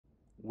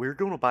We're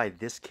going to buy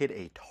this kid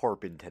a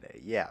tarpon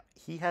today. Yeah,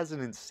 he has an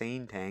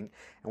insane tank,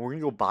 and we're going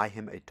to go buy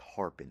him a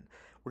tarpon.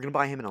 We're going to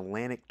buy him an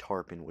Atlantic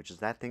tarpon, which is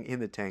that thing in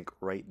the tank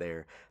right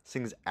there. This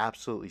thing is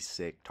absolutely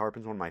sick.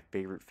 Tarpon's one of my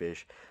favorite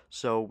fish.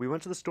 So we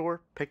went to the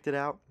store, picked it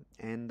out,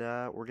 and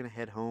we're going to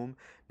head home.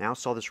 Now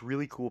saw this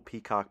really cool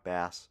peacock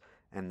bass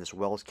and this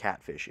Wells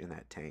catfish in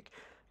that tank.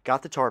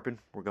 Got the tarpon.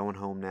 We're going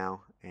home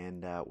now,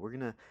 and we're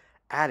going to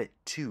add it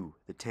to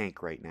the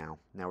tank right now.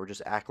 Now we're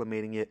just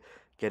acclimating it,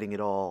 getting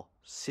it all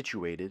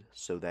situated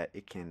so that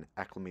it can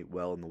acclimate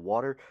well in the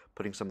water,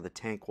 putting some of the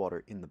tank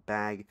water in the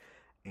bag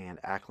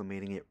and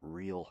acclimating it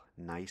real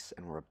nice.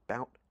 And we're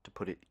about to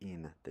put it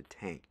in the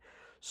tank.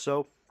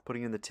 So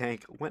putting in the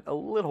tank went a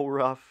little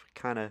rough,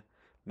 kind of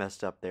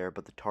messed up there,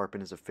 but the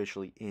tarpon is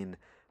officially in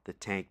the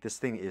tank. This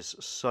thing is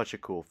such a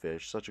cool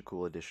fish, such a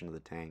cool addition to the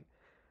tank.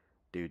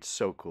 Dude,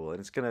 so cool. And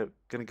it's gonna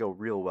go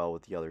real well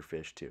with the other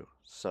fish too.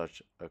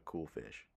 Such a cool fish.